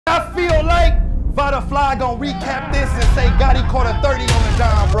I feel like Vada gonna recap this and say Gotti caught a 30 on the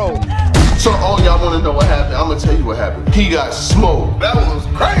John Road. So all y'all wanna know what happened? I'm gonna tell you what happened. He got smoked. That was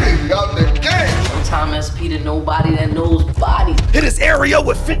crazy out the game. Sometimes SP to nobody that knows body. Hit his area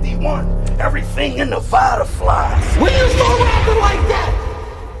with 51. Everything in the Vada flies. When you start rapping like that?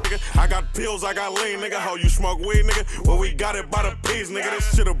 I got pills, I got lean, nigga. How you smoke weed, nigga? Well, we got it by the piece, nigga.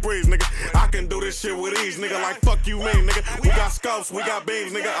 This shit a breeze, nigga. I can do this shit with ease, nigga. Like, fuck you, mean, nigga. We got scopes, we got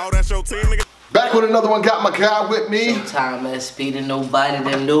beams, nigga. Oh, that's your team, nigga. Back with another one, got my guy with me. Sometimes SP to nobody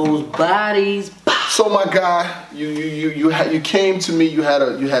that knows bodies. So my guy, you came to me, you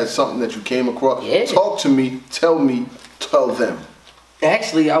had something that you came across. Yeah. Talk to me, tell them.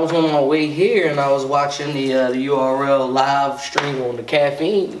 Actually, I was on my way here and I was watching the URL live stream on the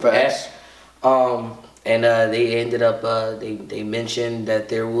Caffeine Facts. app. And they ended up, they mentioned that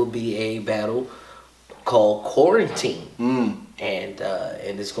there will be a battle called Quarantine. And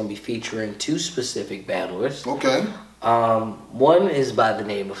it's going to be featuring two specific battlers. Okay. One is by the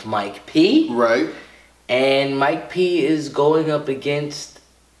name of Mike P. Right. And Mike P is going up against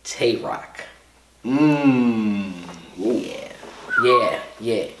Tay Roc.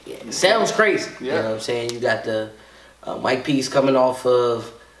 Yeah. Sounds crazy. Yeah. You know what I'm saying? You got the Mike P's coming off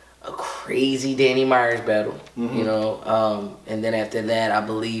of a crazy Danny Myers battle. You know, and then after that, I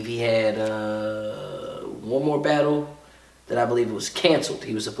believe he had one more battle that I believe was canceled.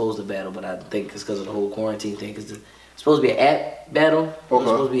 He was supposed to battle, but I think it's because of the whole quarantine thing. Because it's supposed to be an app battle. Okay. It's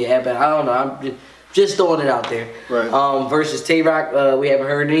supposed to be an app battle. I don't know. I'm just throwing it out there. Right. Versus Tay Roc. We haven't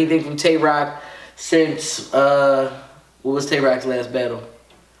heard anything from Tay Roc since what was Tay Roc's last battle?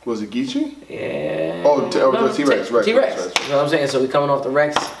 Was it Geechee? Yeah. Oh, T-Rex, right. T-Rex. You know what I'm saying? So we coming off the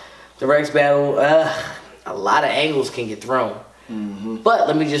Rex battle. A lot of angles can get thrown. But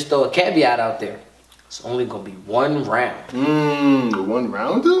let me just throw a caveat out there. It's only gonna be one round. One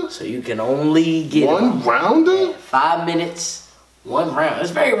rounder? So you can only get one rounder? 5 minutes, one round.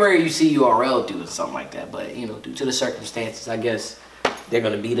 It's very rare you see URL doing something like that, but you know, due to the circumstances, I guess they're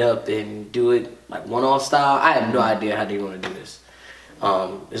gonna beat up and do it like one-off style. I have no idea how they're gonna do this.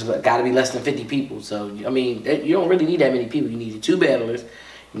 It's got to be less than 50 people. So I mean, you don't really need that many people. You need two battlers,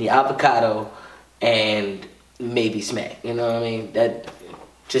 you need Avocado, and maybe Smack. You know what I mean? That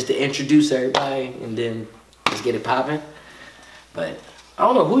just to introduce everybody, and then just get it popping. But I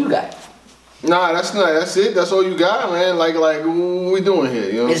don't know who you got. Nah, that's it. That's all you got, man. Like what we doing here?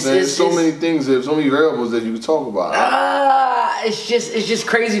 You know what I'm saying? There's so many things, there's so many variables that you can talk about. It's just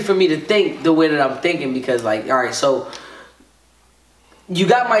crazy for me to think the way that I'm thinking, because like, all right, so you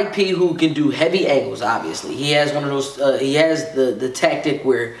got Mike P who can do heavy angles. Obviously, he has one of those. He has the tactic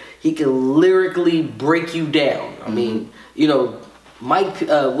where he can lyrically break you down. I mean, you know,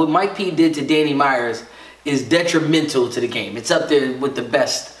 what Mike P did to Danny Myers is detrimental to the game. It's up there with the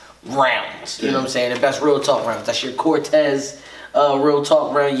best rounds. You know what I'm saying? The best real talk rounds. That's your Cortez real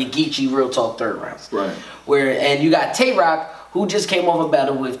talk round, your Geechee real talk third rounds. Right. And you got Tay Roc, who just came off a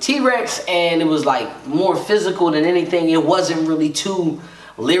battle with T-Rex, and it was like more physical than anything. It wasn't really too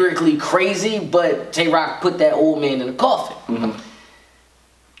lyrically crazy, but Tay Roc put that old man in the coffin.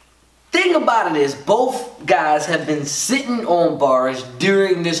 Thing about it is, both guys have been sitting on bars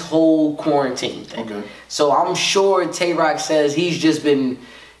during this whole quarantine thing. Okay. So I'm sure Tay Roc says he's just been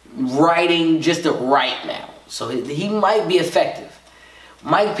writing just to write now. So he might be effective.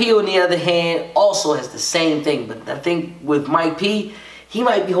 Mike P, on the other hand, also has the same thing. But I think with Mike P, he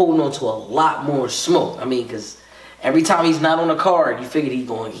might be holding on to a lot more smoke. I mean, because every time he's not on a card, you figure he's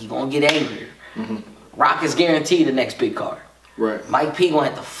going to get angrier. Roc is guaranteed the next big card. Right. Mike P gonna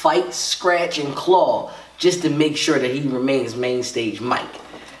have to fight, scratch, and claw just to make sure that he remains main stage Mike.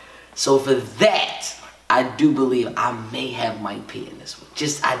 So for that, I do believe I may have Mike P in this one.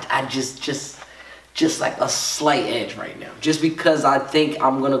 Just like a slight edge right now. Just because I think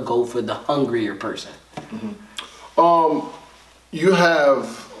I'm gonna go for the hungrier person. You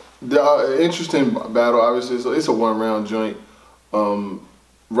have the interesting battle. Obviously, it's a one-round joint.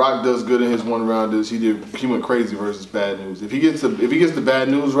 Roc does good in his one rounders. He went crazy versus Bad News. If he gets the Bad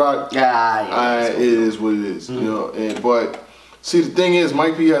News Roc, it is what it is. You know. But see, the thing is,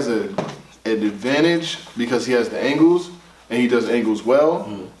 Mike P has an advantage because he has the angles and he does angles well.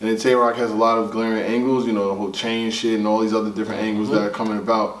 And then Tay Roc has a lot of glaring angles. You know, the whole chain shit and all these other different angles that are coming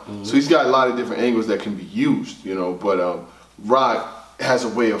about. So he's got a lot of different angles that can be used. You know, but Roc has a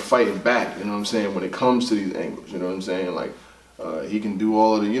way of fighting back. You know what I'm saying? When it comes to these angles, you know what I'm saying? Like. He can do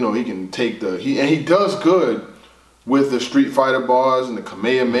all of the, you know, he can take he does good with the Street Fighter bars and the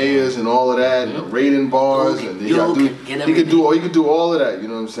Kamehamehas and all of that, and the Raiden bars, and he could do all of that. You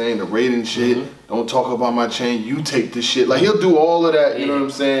know what I'm saying? The Raiden shit. Don't talk about my chain. You take the shit. Like he'll do all of that. You know what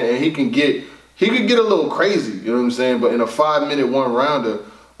I'm saying? And he could get a little crazy. You know what I'm saying? But in a 5-minute one rounder,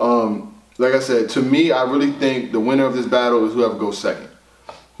 like I said, to me, I really think the winner of this battle is whoever goes second.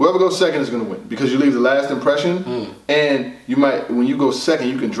 Whoever goes second is going to win because you leave the last impression, and you might, when you go second,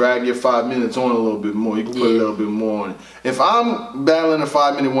 you can drag your 5 minutes on a little bit more. You can put a little bit more on it. If I'm battling a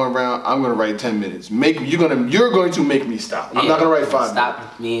 5-minute one round, I'm going to write 10 minutes. You're going to make me stop. I'm not going to write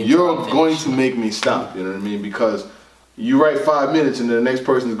 5 minutes. You're going to make me stop. You know what I mean? Because you write 5 minutes and then the next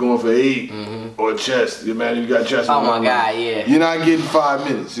person is going for 8 or chest. You imagine you got chest. Oh my God, yeah. You're not getting 5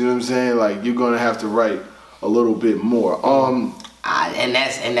 minutes. You know what I'm saying? Like you're going to have to write a little bit more. And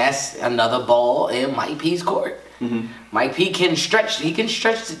that's another ball in Mike P's court. Mike P can stretch. He can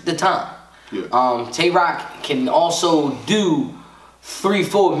stretch the time. Yeah. Tay Roc can also do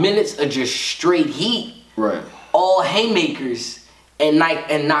 3-4 minutes of just straight heat. Right. All haymakers and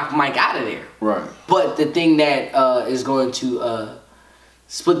knock Mike out of there. Right. But the thing that is going to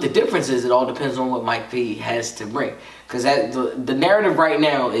split the difference is it all depends on what Mike P has to bring. Because the narrative right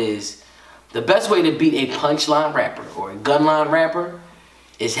now is, the best way to beat a punchline rapper or a gunline rapper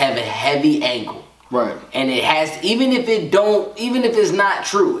is have a heavy angle. Right. And it has to, even if it's not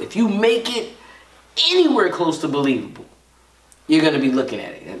true, if you make it anywhere close to believable, you're gonna be looking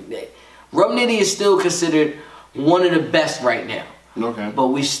at it. Rum Nitty is still considered one of the best right now. Okay. But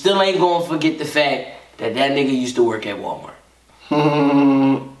we still ain't gonna forget the fact that nigga used to work at Walmart.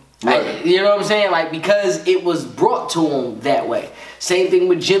 Right. You know what I'm saying? Like, because it was brought to him that way. Same thing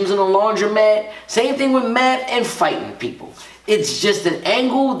with gyms in the laundromat. Same thing with math and fighting people. It's just an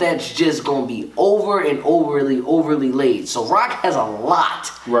angle that's just going to be over and overly laid. So Roc has a lot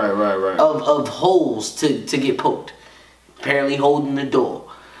of holes to get poked. Apparently holding the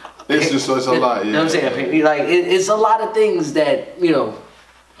door. It's a lot, yeah. You know what I'm saying? Like, it's a lot of things that, you know,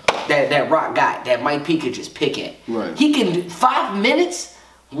 that Roc got that Mike P could just pick at. Right. He can do 5 minutes.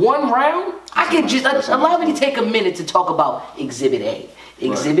 One round, I can just allow me to take a minute to talk about Exhibit A,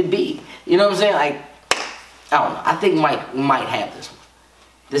 Exhibit B. You know what I'm saying? Like, I don't know. I think Mike might have this one.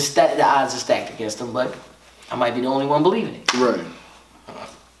 The odds are stacked against him, but I might be the only one believing it. Right.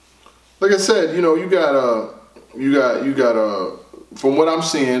 Like I said, you know, you got from what I'm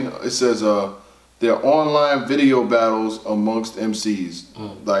seeing, it says there are online video battles amongst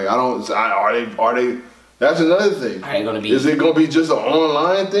MCs. Like are they? That's another thing. Are they gonna be? Is it gonna be just an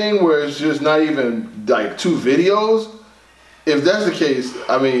online thing where it's just not even like 2 videos? If that's the case,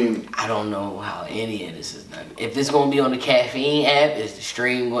 I mean, I don't know how any of this is done. If it's gonna be on the Caffeine app, is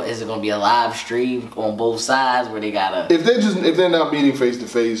it gonna be a live stream on both sides where they gotta? If they're not meeting face to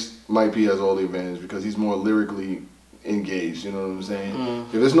face, Mike P has all the advantage because he's more lyrically engaged. You know what I'm saying?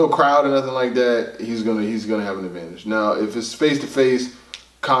 If there's no crowd or nothing like that, he's gonna have an advantage. Now, if it's face to face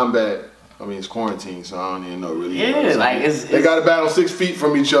combat. I mean, it's quarantine, so I don't even know really. Yeah, like they got to battle 6 feet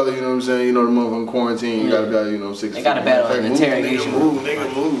from each other. You know what I'm saying? You know the motherfucking quarantine. You got to battle, 6 feet. They got to battle in interrogation.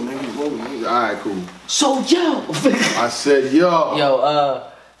 Nigga, move. All right, cool. So yo, I said yo.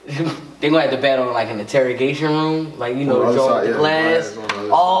 They gonna have to battle in like an interrogation room, like the joint with the glass.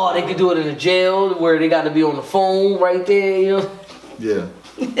 Oh, they could do it in a jail where they got to be on the phone right there. You know. Yeah.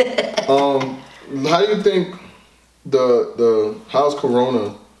 How do you think how's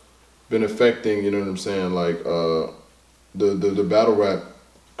Corona been affecting, you know what I'm saying, like the battle rap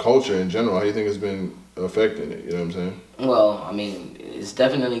culture in general? How do you think it's been affecting it? You know what I'm saying? Well, I mean, it's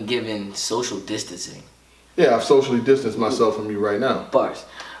definitely given social distancing. Yeah, I've socially distanced myself from you right now. Bars.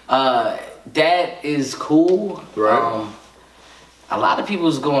 That is cool. Right. A lot of people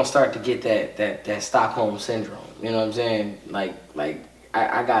is gonna start to get that Stockholm syndrome. You know what I'm saying? Like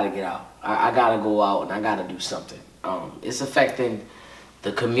I gotta get out. I gotta go out and I gotta do something. It's affecting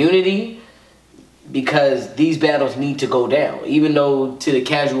the community because these battles need to go down. Even though to the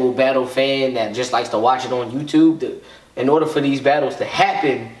casual battle fan that just likes to watch it on YouTube, in order for these battles to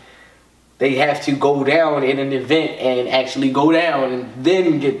happen, they have to go down in an event and actually go down and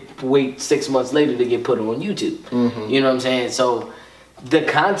then wait 6 months later to get put on YouTube. You know what I'm saying? So the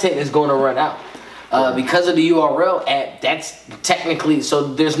content is going to run out. Because of the URL app, that's technically,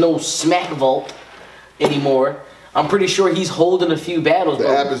 so there's no Smack Vault anymore. I'm pretty sure he's holding a few battles. The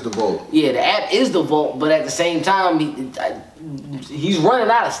app is the vault. Yeah, the app is the vault, but at the same time, he's running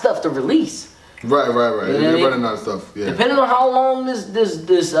out of stuff to release. Right. You know They're running out of stuff. Yeah. Depending on how long this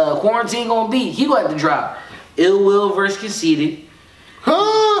quarantine gonna be, he gonna have to drop Ill Will versus Conceited.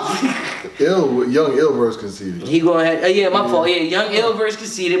 Huh? Young Ill versus Conceited. He gonna have yeah, my fault. Yeah, Young Ill versus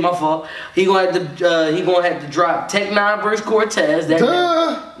Conceited, my fault. He gonna have to drop Tech 9 versus Cortez.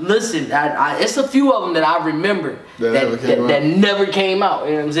 Listen, it's a few of them that I remember that never came out.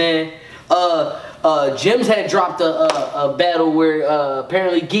 You know what I'm saying? Jims had dropped a battle where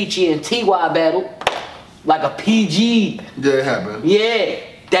apparently Geechee and TY battled like a PG. Yeah, it happened. Yeah,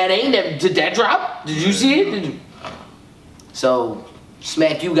 did that drop? Did you see it? So,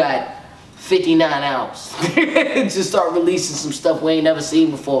 Smack, you got 59 hours to start releasing some stuff we ain't never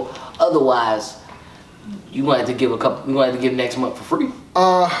seen before. Otherwise, you gonna have to give next month for free.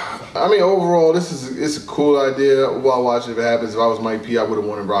 I mean, overall, it's a cool idea. I'll watch it if it happens. If I was Mike P, I would have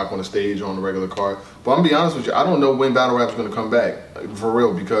wanted Rock on the stage or on the regular card. But I'm gonna be honest with you, I don't know when battle rap's gonna come back for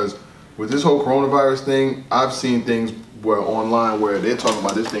real, because with this whole coronavirus thing, I've seen things online where they're talking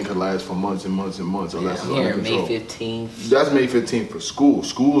about this thing could last for months and months and months unless it's under control. May 15th. That's May 15th for school.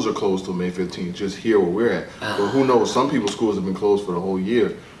 Schools are closed till May 15th, just here where we're at. But who knows? Some people's schools have been closed for the whole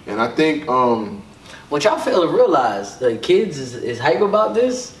year. And I think what y'all fail to realize, the kids is hype about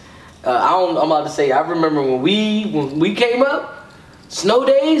this. I'm about to say, I remember when we came up, snow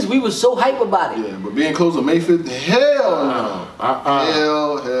days, we was so hype about it. Yeah, but being closed on May 15th, hell no.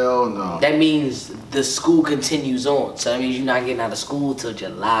 Hell no. That means the school continues on. So that means you're not getting out of school till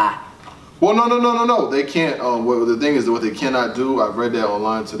July. Well, no. They can't. The thing is, what they cannot do, I've read that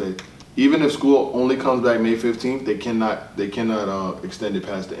online today. Even if school only comes back May 15th, they cannot extend it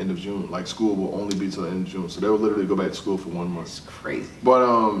past the end of June. Like, school will only be till the end of June. So they will literally go back to school for 1 month. It's crazy. But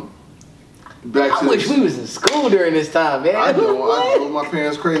I wish we was in school during this time, man. I know. I drove my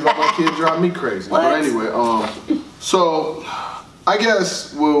parents crazy. Like my kids drive me crazy. What? But anyway, so I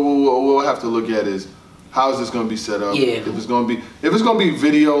guess we'll have to look at is how is this going to be set up? Yeah. If it's going to be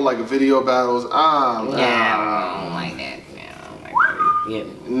video, like video battles, I don't like that. Yeah.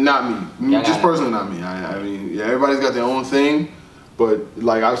 Not me. Just personally, not me. I mean, yeah, everybody's got their own thing, but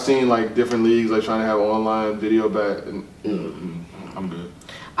like I've seen like different leagues like trying to have online video I'm good.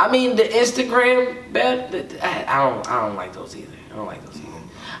 I mean, the Instagram bet, I don't like those either.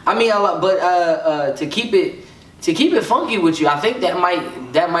 I mean, but to keep it funky with you, I think that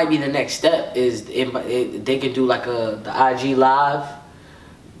might be the next step. Is they can do like the IG live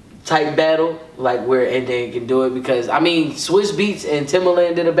type battle, like and they can do it, because I mean, Swiss Beats and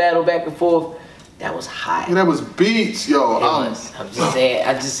Timbaland did a battle back and forth. That was hot. Yeah, that was beats, yo. I'm just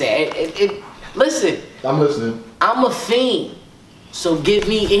saying. Listen. I'm listening. I'm a fiend. So give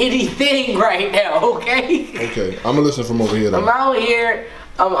me anything right now, okay? Okay, I'm gonna listen from over here. Though. I'm out here.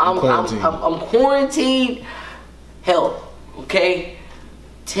 I'm quarantined. Hell, okay?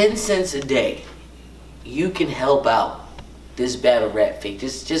 10 cents a day. You can help out this battle rap thing.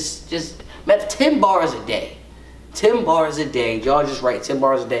 Just 10 bars a day. 10 bars a day. Y'all just write 10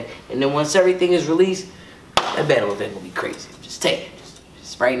 bars a day, and then once everything is released, that battle event will be crazy. Just take it.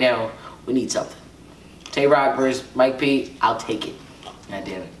 Just right now, we need something. Tay Roc versus Mike P, I'll take it. God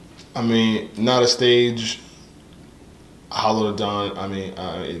damn it. I mean, not a stage. Hollow the Dawn. I mean,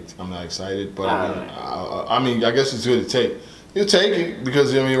 I'm not excited, but I mean, I guess it's good to take. You take it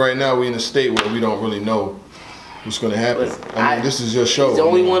because I mean, right now we're in a state where we don't really know what's going to happen. Listen, I mean, this is your show. He's the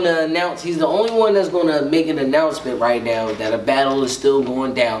only one to announce. He's the only one that's going to make an announcement right now that a battle is still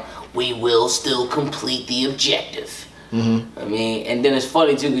going down. We will still complete the objective. Mm-hmm. I mean, and then it's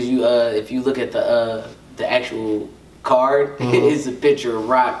funny too because if you look at the actual card, it's a picture of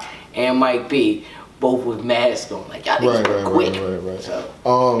Rock and Mike B, both with masks on. Like, y'all niggas quick.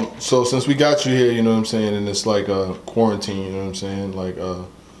 Right. So since we got you here, you know what I'm saying, and it's like quarantine, you know what I'm saying, like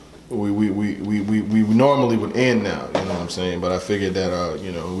we normally would end now, you know what I'm saying, but I figured that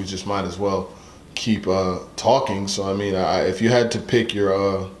you know, we just might as well keep talking. So I mean, if you had to pick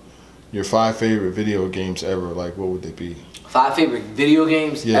your 5 favorite video games ever, like what would they be? 5 favorite video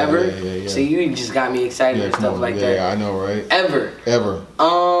games ever? Yeah. So you just got me excited and stuff like that. Yeah, I know, right? Ever.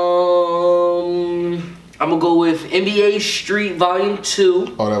 I'm gonna go with NBA Street Volume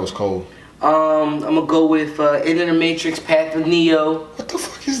 2. Oh, that was cold. I'm gonna go with Enter the Matrix, Path of Neo. What the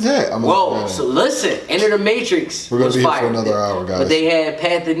fuck is that? Whoa, so listen, Enter the Matrix We're gonna was be here fire. for another hour, guys. But they had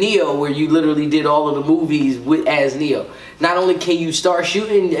Path of Neo where you literally did all of the movies as Neo. Not only can you start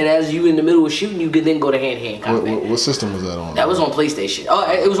shooting, and as you in the middle of shooting, you can then go to hand-to-hand combat. What system was that on? That was on PlayStation. Oh,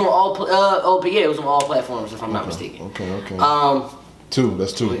 it was on all. It was on all platforms, if I'm not mistaken. Okay.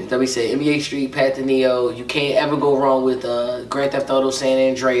 That's 2. Let me say, NBA Street, Path of Neo. You can't ever go wrong with Grand Theft Auto San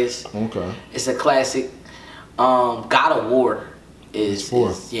Andreas. Okay. It's a classic. God of War is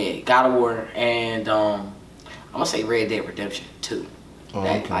God of War, and I'm gonna say Red Dead Redemption 2.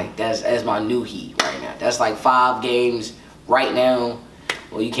 Okay. Like that's my new heat right now. That's like 5 games right now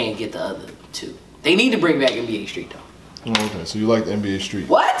Well, you can't get the other two. They need to bring back NBA Street though. Oh, okay, so you like the NBA Street?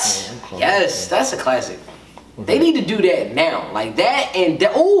 What? Oh, okay. Yes, that's a classic. Okay. They need to do that now, like that, and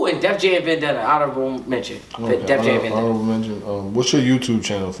and Def Jam Vendetta. Honorable mention. Okay. Def Jam Vendetta. Honorable mention. What's your YouTube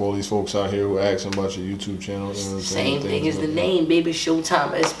channel for all these folks out here who are asking about your YouTube channel? You know Same thing as the name, baby.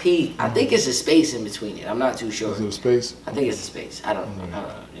 Showtime SP. I think it's a space in between it. I'm not too sure. Is it a space? I think it's a space. I don't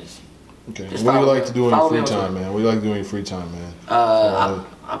know. Okay. Just What do you like to do in your free me on time, man? What do you like to do in your free time, man?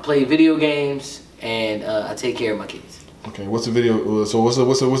 I play video games and I take care of my kids. Okay. What's the video? So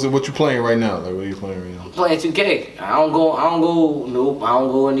what you playing right now? Like what are you playing right now? I'm playing 2K. I don't go. Nope. I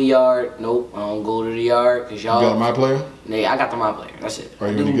don't go in the yard. Nope. I don't go to the yard because y'all. You got a My Player? Yeah, I got the My Player. That's it.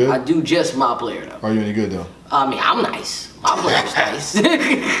 Are you any good? I do just My Player though. Are you any good though? I mean, I'm nice. My player's nice.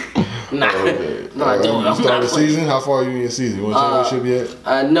 Nah, Okay. no, I don't. You I'm started not the playing. season? How far are you in your season? You want championship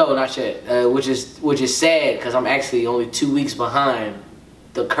yet? No, not yet. Which is sad because I'm actually only 2 weeks behind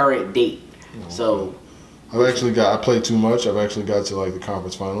the current date. So I played too much. I've actually got to like the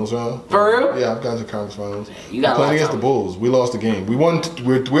conference finals round. For real? Yeah, I've got to the conference finals. You got I'm playing against the Bulls. We lost the game. We won.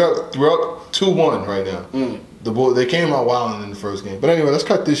 We're up 2-1 right now. The Bulls, they came out wilding in the first game. But anyway, let's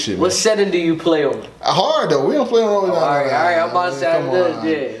cut this shit, man. what setting do you play on? Hard though. We don't play on all the All right. I'm about to say Come on.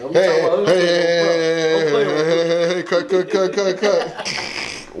 Hey, cut.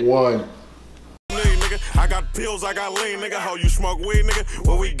 One. I got pills, I got lean, nigga. How you smoke weed, nigga?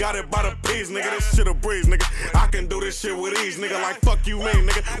 Well, we got it by the piece, nigga. This shit a breeze, nigga. I can do this shit with ease, nigga. Like, fuck you, mean,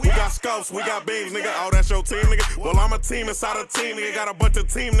 nigga. We got scopes, we got beams, nigga. Oh, that's your team, nigga. Well, I'm a team inside a team, nigga. Got a bunch of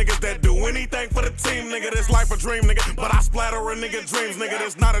team niggas that do anything for the team, nigga. This life a dream, nigga. But I splatter a nigga dreams, nigga.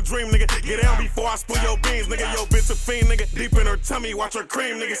 This not a dream, nigga. Get down before I spill your beans, nigga. Yo, bitch a fiend, nigga. Deep in her tummy, watch her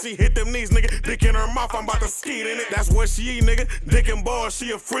cream, nigga. She hit them knees, nigga. Dick in her mouth, I'm about to skeet in it. That's what she eat, nigga. Dick and balls,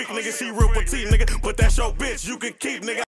 she a freak, nigga. She real petite, nigga. But that's your bitch, you can keep, nigga.